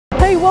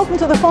Hey, welcome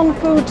to the Fun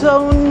Food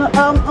Zone.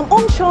 I'm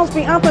on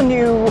Shaftesbury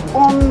Avenue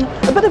on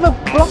a bit of a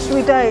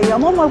blustery day.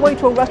 I'm on my way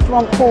to a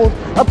restaurant called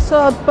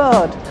Absurd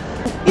Bird.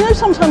 You know,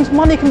 sometimes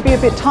money can be a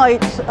bit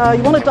tight.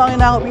 You want to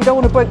dine out, but you don't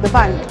want to break the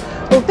bank.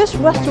 Well, this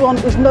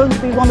restaurant is known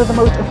to be one of the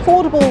most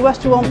affordable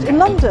restaurants in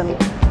London.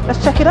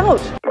 Let's check it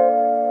out.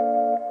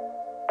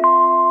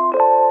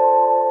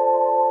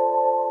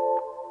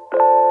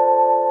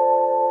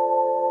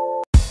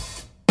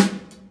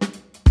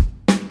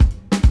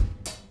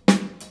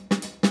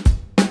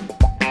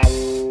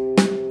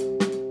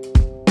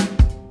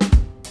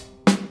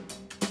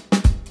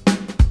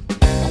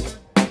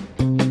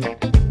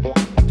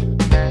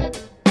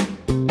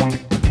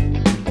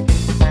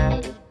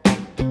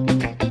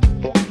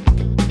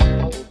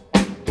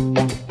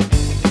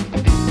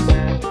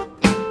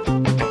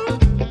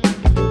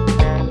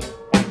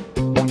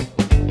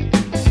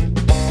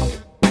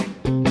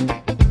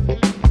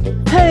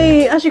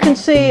 As you can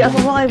see, I've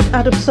arrived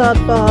at Absurd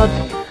Bird.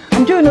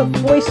 I'm doing a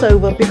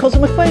voiceover because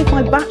I'm afraid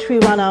my battery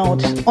ran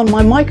out on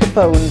my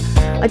microphone.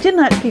 I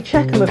didn't actually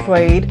check, I'm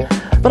afraid,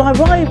 but I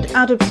arrived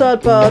at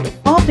Absurd Bird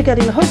after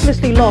getting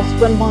hopelessly lost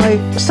when my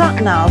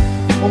sat-nav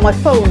on my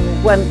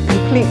phone went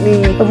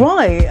completely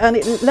awry and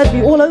it led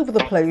me all over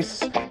the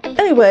place.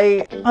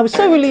 Anyway, I was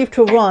so relieved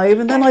to arrive,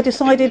 and then I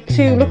decided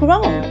to look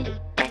around.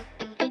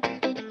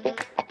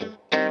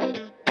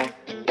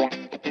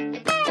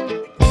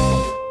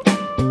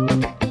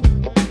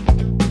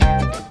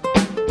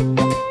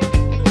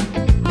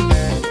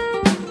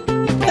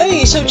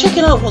 So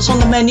checking out what's on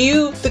the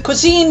menu. The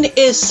cuisine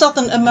is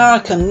Southern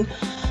American,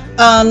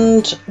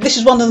 and this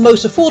is one of the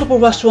most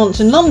affordable restaurants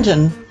in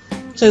London.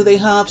 So they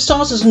have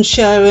starters and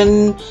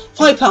sharing,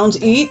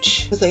 £5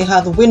 each. They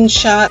have the Wind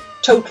Shack,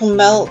 Total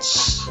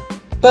Melts,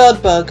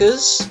 Bird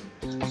Burgers,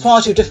 a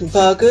variety of different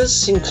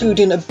burgers,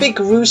 including a Big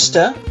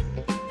Rooster.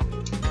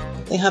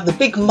 They have the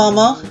Big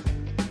Mama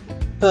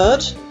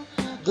Bird,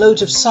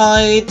 loads of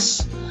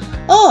sides.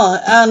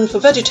 And for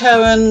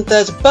vegetarian,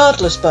 there's a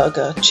birdless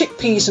burger,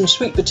 chickpeas and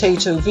sweet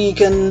potato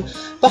vegan,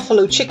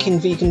 buffalo chicken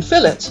vegan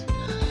fillet.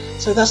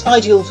 So that's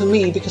ideal for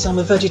me because I'm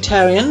a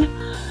vegetarian.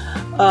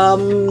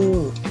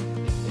 And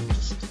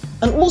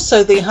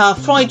also they have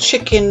fried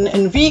chicken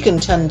and vegan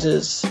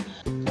tenders,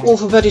 all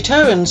for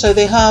vegetarians. So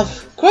they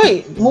have,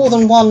 great, more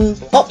than one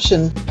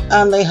option.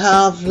 And they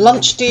have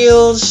lunch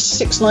deals,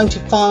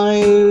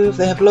 £6.95.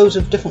 They have loads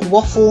of different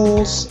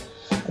waffles,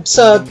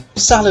 absurd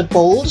salad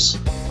bowls.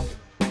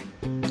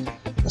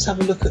 Let's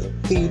have a look at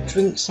the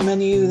drinks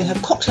menu. They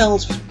have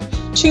cocktails,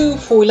 two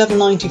for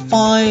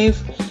 £11.95,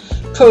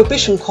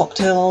 prohibition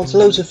cocktails,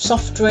 loads of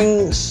soft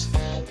drinks,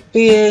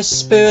 beer,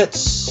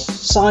 spirits,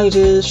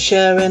 ciders,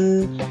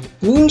 sharing,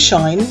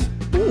 moonshine,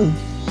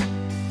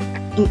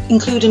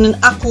 including an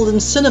apple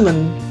and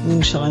cinnamon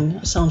moonshine.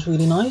 That sounds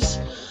really nice.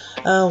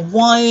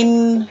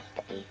 Wine,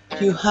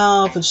 you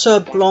have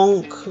Absurd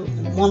Blanc,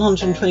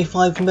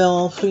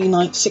 125ml,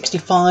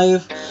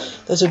 £3.65.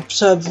 There's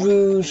Absurd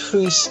Rouge,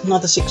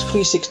 another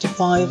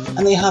 £3.65,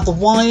 and they have the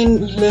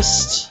wine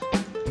list.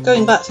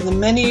 Going back to the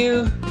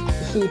menu,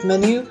 the food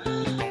menu,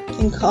 I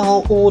think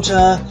I'll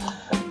order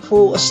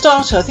for a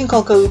starter. I think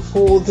I'll go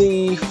for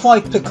the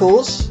fried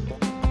pickles,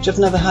 which I've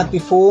never had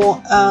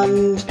before,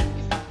 and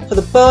for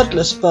the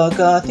birdless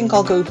burger, I think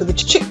I'll go for the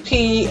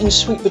chickpea and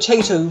sweet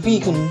potato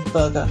vegan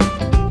burger.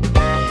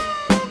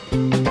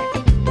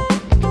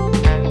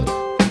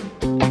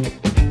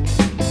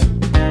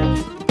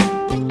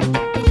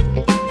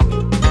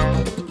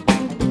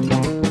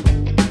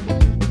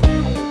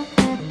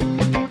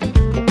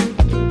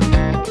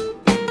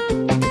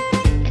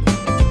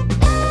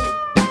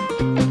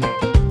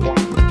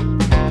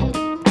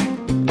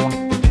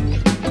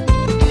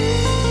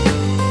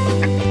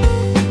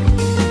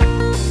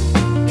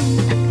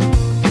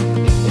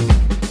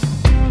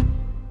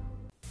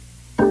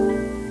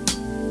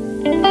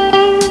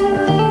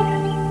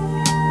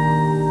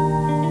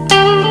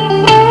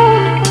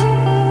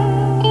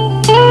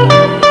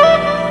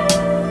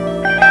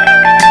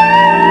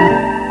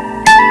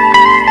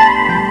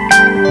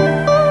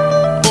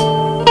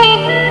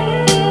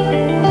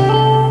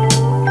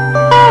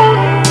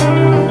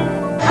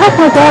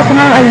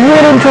 I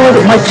really enjoyed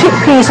it. My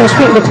chickpeas and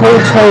sweet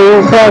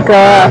potato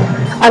burger,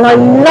 and I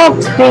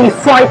loved the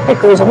fried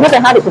pickles. I've never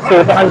had it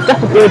before, but I would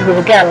definitely order it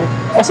again.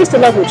 My sister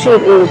loved what she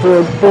had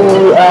ordered,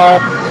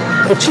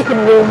 the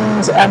chicken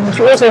wings, and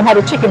she also had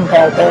a chicken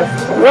burger.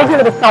 We'll give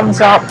it a thumbs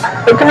up.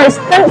 But guys,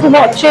 thanks for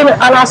watching,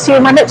 and I'll see you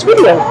in my next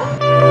video.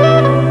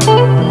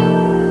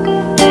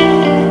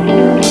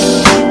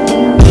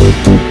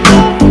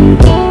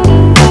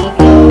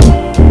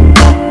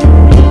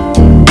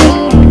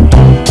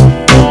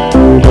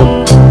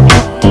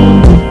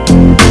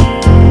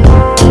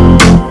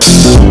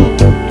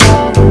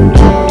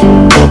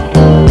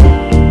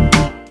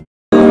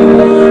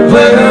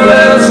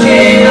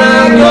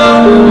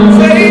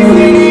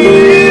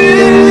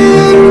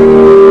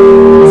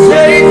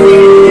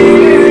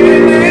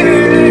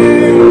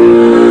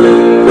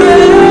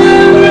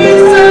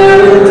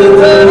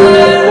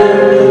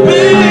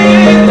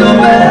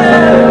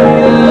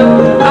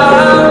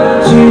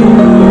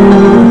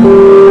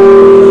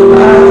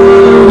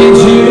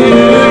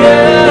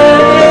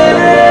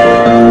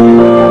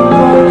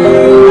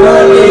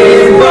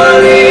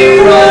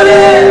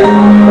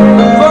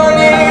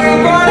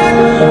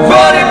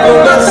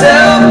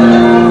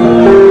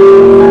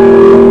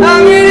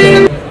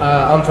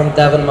 from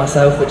Devon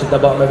myself, which is the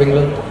bottom of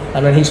England,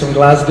 and then he's from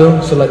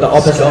Glasgow, so like the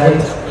opposite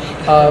ends.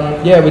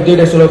 Yeah, we do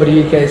this all over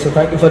the UK, so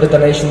thank you for the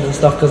donations and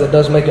stuff, because it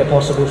does make it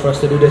possible for us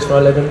to do this for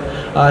a living.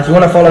 If you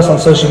want to follow us on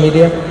social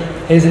media,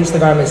 his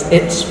Instagram is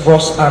It's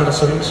Ross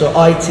Anderson, so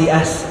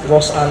ITS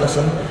Ross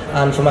Anderson,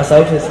 and for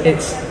myself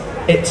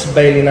it's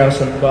Bailey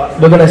Nelson. But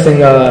we're gonna sing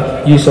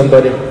You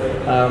Somebody,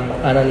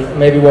 and then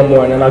maybe one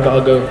more, and then I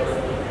gotta go.